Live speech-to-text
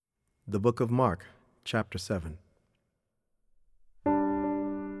The Book of Mark, chapter 7.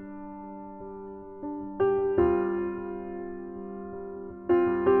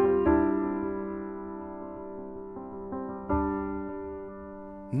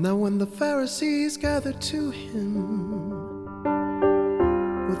 Now when the Pharisees gathered to him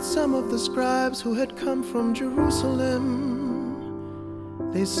with some of the scribes who had come from Jerusalem,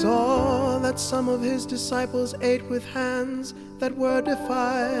 they saw that some of his disciples ate with hands that were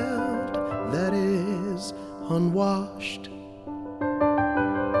defiled, that is, unwashed.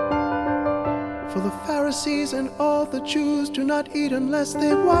 For the Pharisees and all the Jews do not eat unless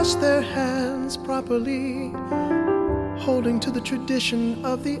they wash their hands properly, holding to the tradition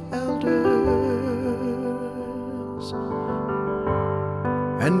of the elders.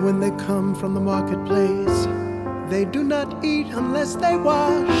 And when they come from the marketplace, they do not eat unless they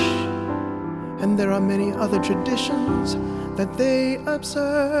wash. And there are many other traditions that they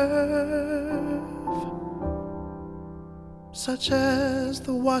observe, such as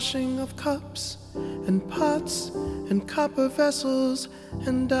the washing of cups and pots and copper vessels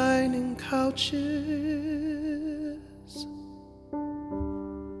and dining couches.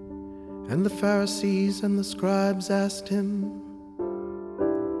 And the Pharisees and the scribes asked him,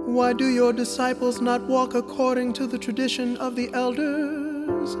 "Why do your disciples not walk according to the tradition of the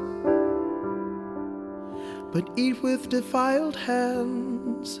elders, but eat with defiled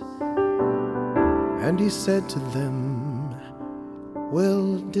hands?" And he said to them,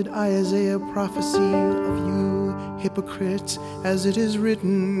 "Well, did Isaiah prophesy of you hypocrites, as it is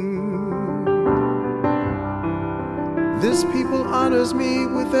written, 'This people honors me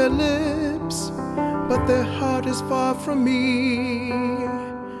with their lips, but their heart is far from me.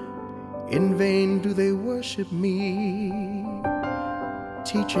 In vain do they worship me,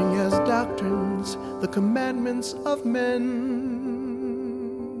 teaching as doctrines the commandments of men.'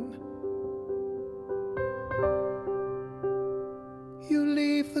 You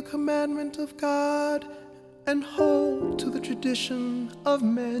leave the commandment of God and hold to the tradition of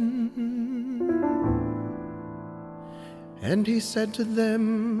men." And he said to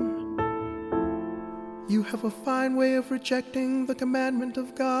them, "You have a fine way of rejecting the commandment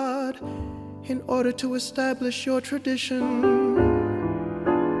of God in order to establish your tradition.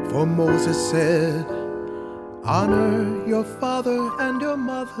 For Moses said, 'Honor your father and your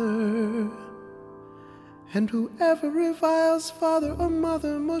mother,' and whoever reviles father or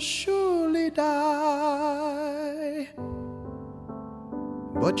mother must surely die.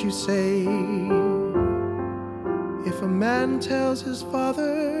 But you say, 'If a man tells his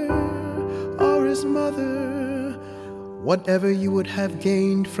father or his mother, whatever you would have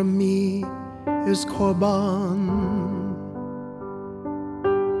gained from me is korban,'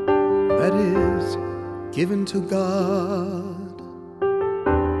 that is, given to God,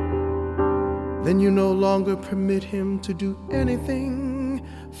 then you no longer permit him to do anything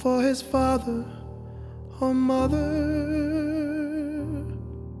for his father or mother,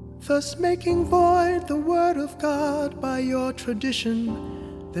 thus making void the word of God by your tradition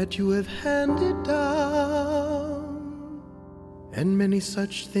that you have handed down. And many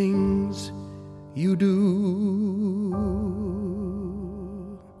such things you do."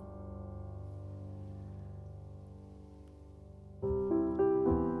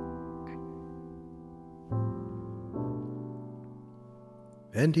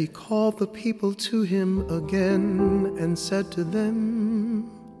 And he called the people to him again and said to them,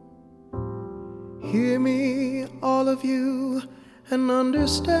 "Hear me, all of you, and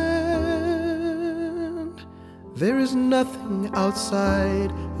understand. There is nothing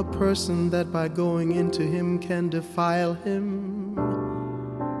outside a person that by going into him can defile him.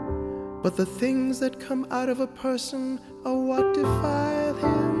 But the things that come out of a person are what defile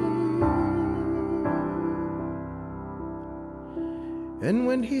him." And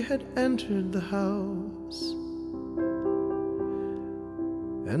when he had entered the house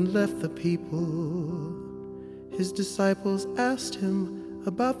and left the people, his disciples asked him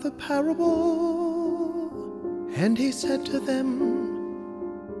about the parable. And he said to them,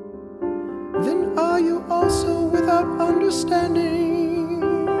 "Then are you also without understanding?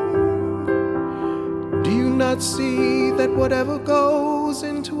 Do you not see that whatever goes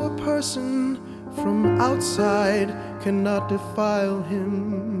into a person from outside cannot defile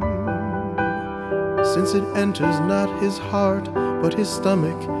him, since it enters not his heart but his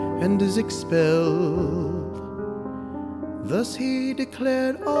stomach and is expelled? Thus he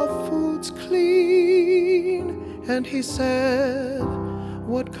declared all foods clean, and he said,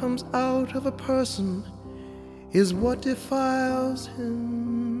 what comes out of a person is what defiles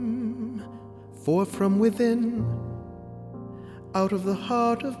him. For from within, Out of the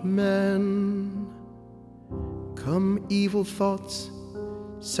heart of man come evil thoughts,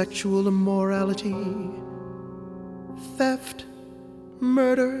 sexual immorality, theft,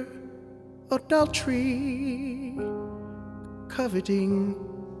 murder, adultery, coveting,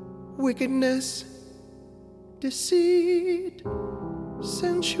 wickedness, deceit,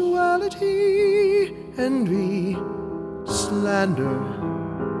 sensuality, envy, slander,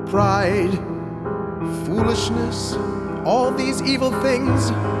 pride, foolishness. All these evil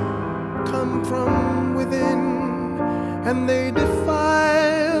things come from within, and they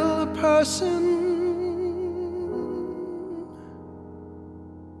defile a person.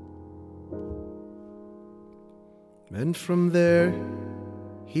 And from there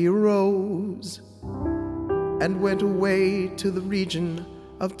he arose and went away to the region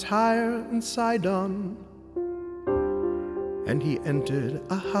of Tyre and Sidon. And he entered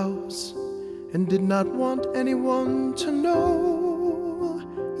a house and did not want anyone to know,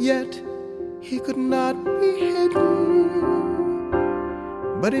 yet he could not be hidden.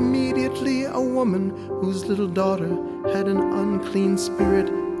 But immediately a woman whose little daughter had an unclean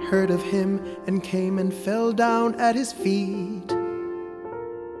spirit heard of him and came and fell down at his feet.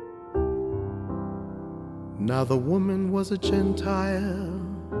 Now the woman was a Gentile,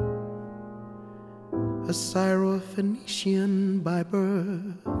 a Syrophoenician by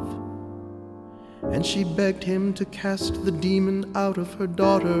birth, and she begged him to cast the demon out of her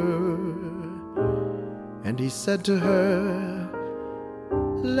daughter. And he said to her,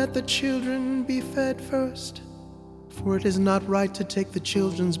 "Let the children be fed first, for it is not right to take the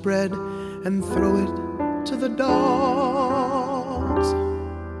children's bread and throw it to the dogs."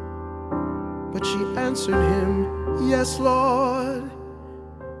 But she answered him, "Yes, Lord,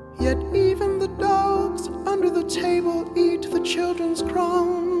 yet even the dogs under the table eat the children's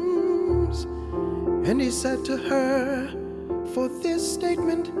crumbs." And he said to her, "For this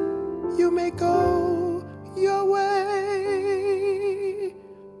statement you may go your way.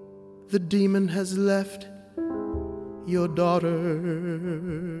 The demon has left your daughter."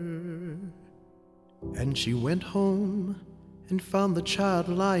 And she went home and found the child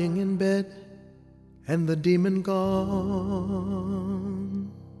lying in bed and the demon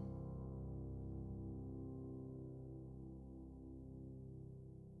gone.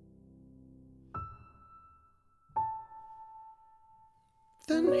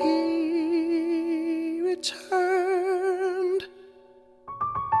 Then he returned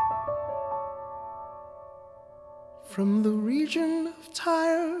from the region of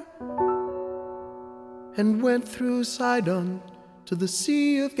Tyre and went through Sidon to the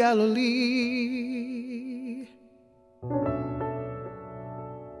Sea of Galilee.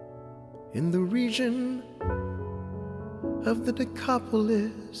 In the region of the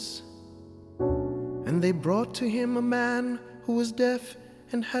Decapolis, and they brought to him a man who was deaf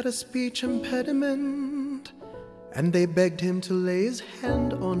and had a speech impediment, and they begged him to lay his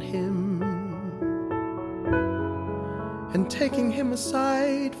hand on him. And taking him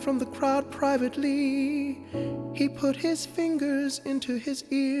aside from the crowd privately, he put his fingers into his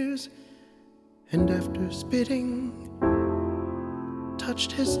ears, and after spitting,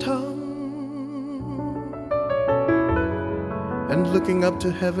 touched his tongue. And looking up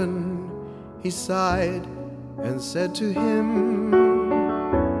to heaven, he sighed and said to him,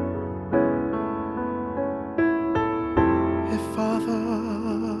 "Father,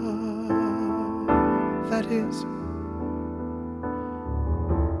 that is,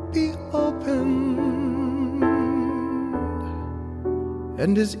 be opened."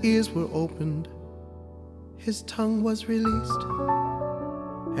 And his ears were opened, his tongue was released,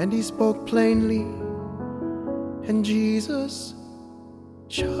 and he spoke plainly. And Jesus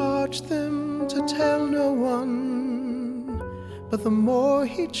charged them to tell no one, but the more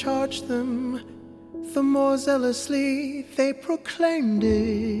he charged them, the more zealously they proclaimed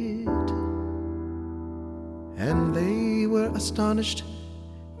it. And they were astonished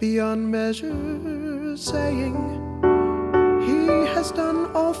beyond measure, saying, "He has done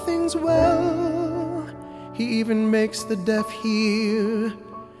all things well. He even makes the deaf hear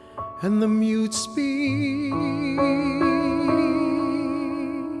and the mute speak."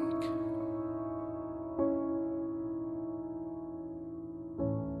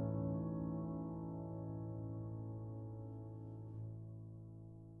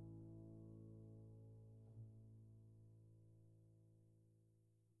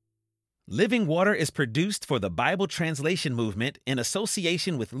 Living Water is produced for the Bible Translation Movement in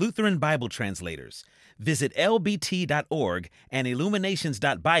association with Lutheran Bible Translators. Visit lbt.org and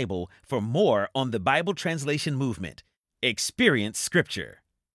illuminations.bible for more on the Bible Translation Movement. Experience Scripture.